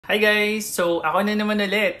Hi guys! So, ako na naman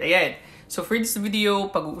ulit. Ayan. So, for this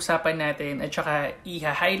video, pag-uusapan natin at saka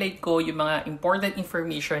i-highlight ko yung mga important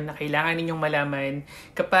information na kailangan ninyong malaman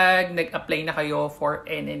kapag nag-apply na kayo for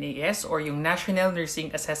NNAS or yung National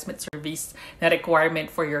Nursing Assessment Service na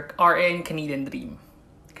requirement for your RN Canadian Dream.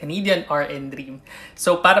 Canadian RN Dream.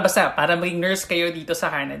 So, para maging nurse kayo dito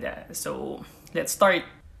sa Canada. So, let's start.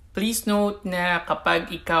 Please note na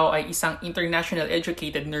kapag ikaw ay isang international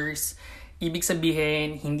educated nurse, ibig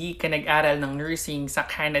sabihin, hindi ka nag-aral ng nursing sa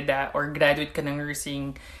Canada or graduate ka ng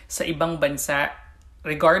nursing sa ibang bansa,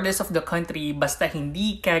 regardless of the country, basta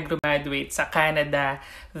hindi ka graduate sa Canada,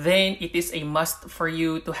 then it is a must for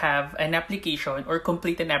you to have an application or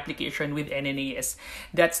complete an application with NNAS.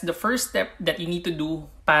 That's the first step that you need to do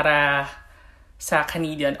para sa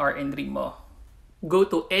Canadian RN Dream mo. Go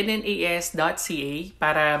to nnas.ca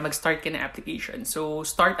para mag-start ka ng application. So,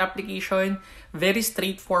 start application, very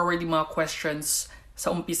straightforward yung mga questions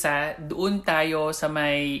sa umpisa. Doon tayo sa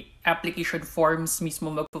may application forms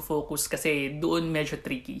mismo magpo-focus kasi doon medyo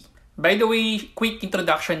tricky. By the way, quick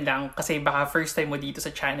introduction lang kasi baka first time mo dito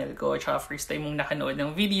sa channel ko at first time mong nakanood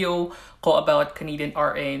ng video ko about Canadian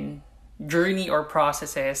RN journey or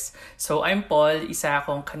processes. So, I'm Paul, isa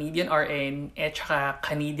akong Canadian RN at saka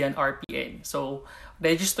Canadian RPN. So,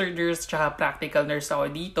 registered nurse at practical nurse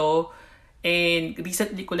ako dito. And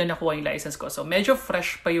recently ko lang nakuha yung license ko. So, medyo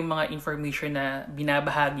fresh pa yung mga information na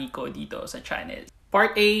binabahagi ko dito sa channel.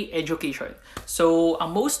 Part A, education. So,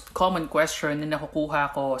 ang most common question na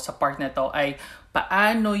nakukuha ko sa part na to ay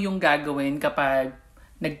paano yung gagawin kapag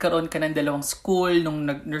nagkaroon ka ng dalawang school nung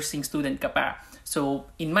nursing student ka pa.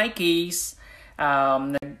 So, in my case,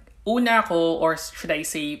 una ako, or should I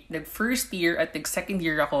say, nag-first year at nag-second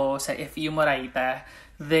year ako sa FEU Moraita.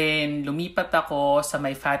 Then, lumipat ako sa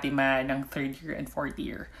may Fatima ng third year and fourth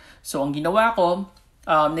year. So, ang ginawa ko,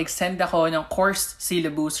 nag-send ako ng course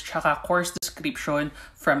syllabus at course description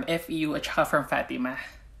from FEU at saka from Fatima.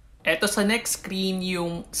 Ito sa next screen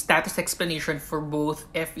yung status explanation for both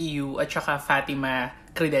FEU at saka Fatima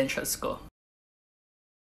credentials ko.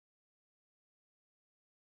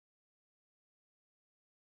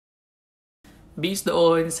 Based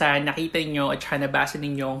doon sa nakita niyo at saka nabasa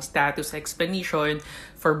ninyong status explanation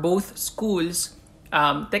for both schools,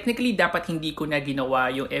 technically dapat hindi ko na ginawa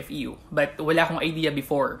yung FEU, but wala akong idea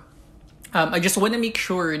before. I just wanna make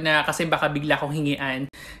sure na kasi baka bigla akong hingian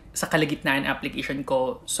sa kalagitnaan application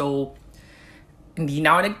ko. So, hindi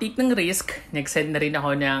na ako nag-take ng risk, nag-send na rin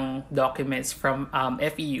ako ng documents from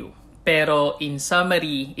FEU. Pero in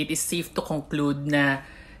summary, it is safe to conclude na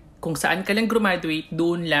kung saan ka lang graduate,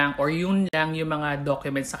 doon lang or yun lang yung mga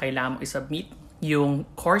documents na kailangan mo i-submit, yung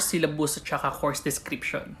course syllabus at saka course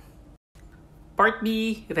description. Part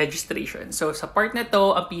B, registration. So sa part na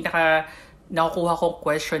to, ang pinaka nakukuha kong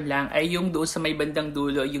question lang ay yung doon sa may bandang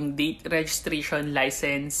dulo, yung date registration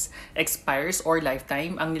license expires or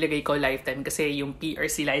lifetime. Ang nilagay ko lifetime kasi yung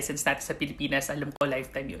PRC license natin sa Pilipinas, alam ko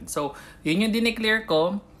lifetime yun. So yun yung dineclare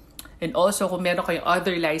ko. And also kung meron kayong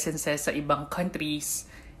other licenses sa ibang countries,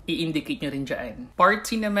 i-indicate nyo rin dyan. Part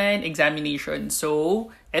C naman, examination. So,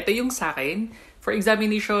 ito yung sa akin. For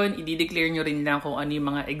examination, i-declare nyo rin lang kung ano yung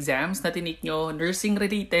mga exams na tinake nyo,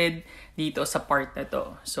 nursing-related, dito sa part na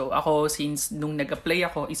to. So, ako, since nung nag-apply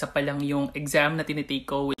ako, isa pa lang yung exam na tinitake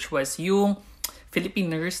ko, which was yung Philippine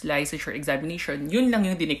Nurse Licensure Examination. Yun lang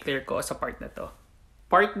yung dineclare ko sa part na to.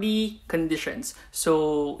 Part D, conditions.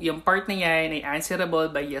 So, yung part na yan ay answerable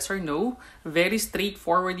by yes or no. Very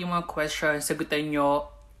straightforward yung mga questions. Sagutan nyo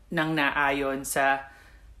nang naayon sa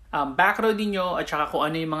background niyo at saka kung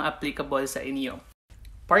ano yung mga applicable sa inyo.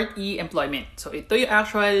 Part E, employment. So, ito yung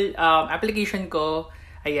actual application ko.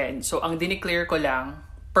 Ayan. So, ang dineclare ko lang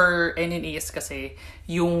per NNAS kasi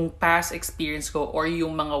yung past experience ko or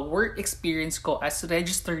yung mga work experience ko as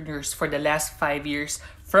registered nurse for the last 5 years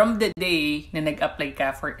from the day na nag-apply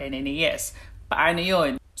ka for NNAS. Paano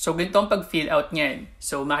yon? So, ganito ang pag-fill out niyan.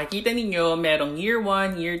 So, makikita ninyo, merong year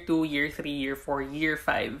 1, year 2, year 3, year 4, year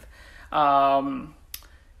 5.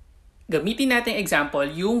 Gamitin natin example,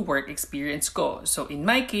 yung work experience ko. So, in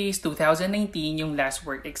my case, 2019 yung last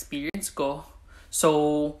work experience ko.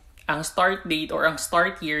 So, ang start date or ang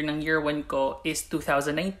start year ng year 1 ko is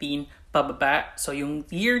 2019, pababa. So, yung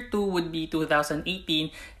year 2 would be 2018,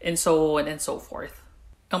 and so on and so forth.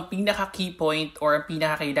 Ang pinaka-key point or ang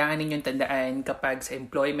pinaka-kailangan ninyong tandaan kapag sa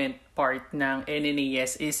employment part ng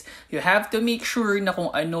NNAS is you have to make sure na kung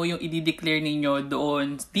ano yung i-declare ninyo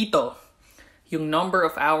doon dito. Yung number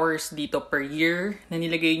of hours dito per year na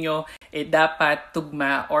nilagay nyo, dapat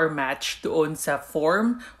tugma or match doon sa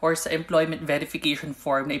form or sa employment verification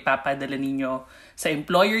form na ipapadala ninyo sa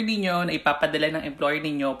employer ninyo, na ipapadala ng employer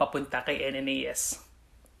ninyo papunta kay NNAS.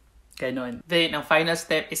 Ganon. Then, ang final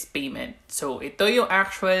step is payment. So, ito yung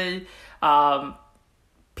actual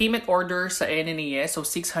payment order sa NNAS. So,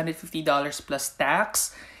 $650 plus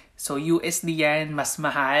tax. So, USD yan, mas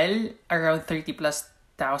mahal. Around 30 plus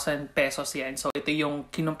thousand pesos yan. So, ito yung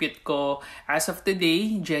kinumpute ko as of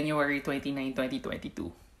today, January 29,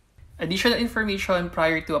 2022. Additional information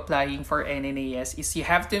prior to applying for NNAS is you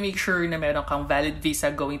have to make sure na meron kang valid visa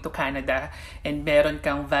going to Canada and meron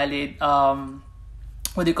kang valid,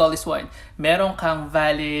 what do you call this one? Meron kang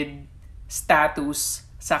valid status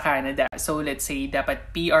sa Canada. So, let's say,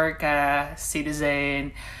 dapat PR ka,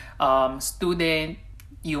 citizen, student,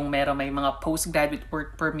 yung may mga postgraduate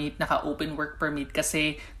work permit, naka-open work permit.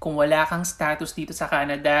 Kasi kung wala kang status dito sa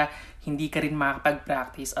Canada, hindi ka rin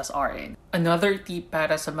makakapag-practice as RN. Another tip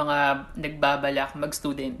para sa mga nagbabalak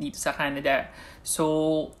mag-student dito sa Canada.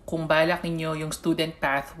 So, kung balak ninyo yung student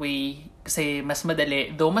pathway, kasi mas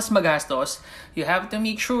madali, though mas magastos, you have to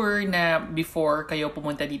make sure na before kayo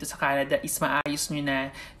pumunta dito sa Canada is maayos nyo na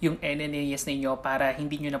yung NNAS ninyo para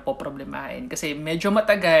hindi nyo na po problemahin. Kasi medyo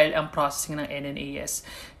matagal ang processing ng NNAS.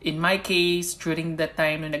 In my case, during the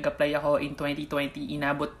time na nag-apply ako in 2020,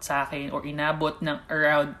 inabot sa akin or inabot ng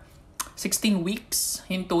around 16 weeks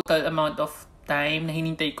yung total amount of time na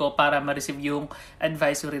hinintay ko para ma-receive yung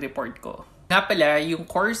advisory report ko. Nga pala, yung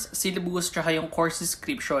course syllabus tsaka yung course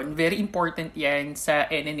description, very important yan sa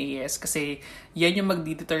NNAS kasi yan yung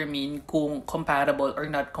magdedetermine kung comparable or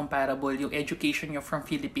not comparable yung education nyo from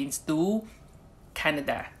Philippines to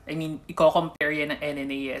Canada. I mean, i-compare yan ng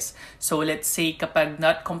NNAS. So, let's say kapag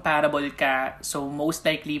not comparable ka, so most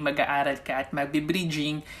likely mag-aaral ka at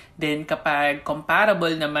magbe-bridging. Then, kapag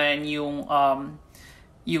comparable naman yung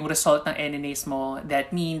result ng NNAS mo,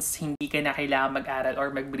 that means hindi ka na kailangan mag-aral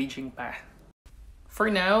or mag-bridging pa.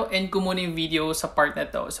 For now, end ko muna yung video sa part na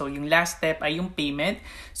to. So, yung last step ay yung payment.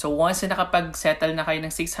 So, once na nakapag-settle na kayo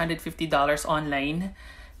ng $650 online,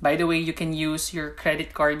 by the way, you can use your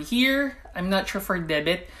credit card here. I'm not sure for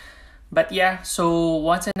debit. But yeah, so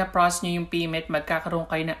once na na-process nyo yung payment, magkakaroon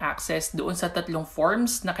kayo ng access doon sa 3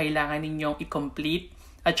 forms na kailangan ninyong i-complete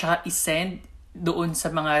at saka i-send doon sa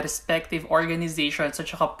mga respective organizations at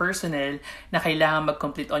saka personnel na kailangan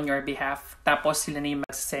mag-complete on your behalf. Tapos sila na yung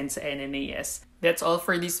mag-send sa NNAS. That's all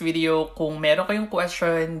for this video. Kung meron kayong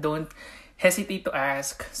question, don't hesitate to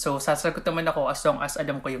ask. So, sasagot naman ako as long as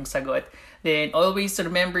alam ko yung sagot. Then, always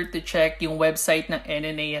remember to check yung website ng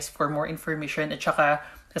NNAS for more information at saka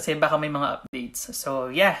kasi baka may mga updates. So,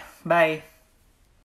 yeah. Bye!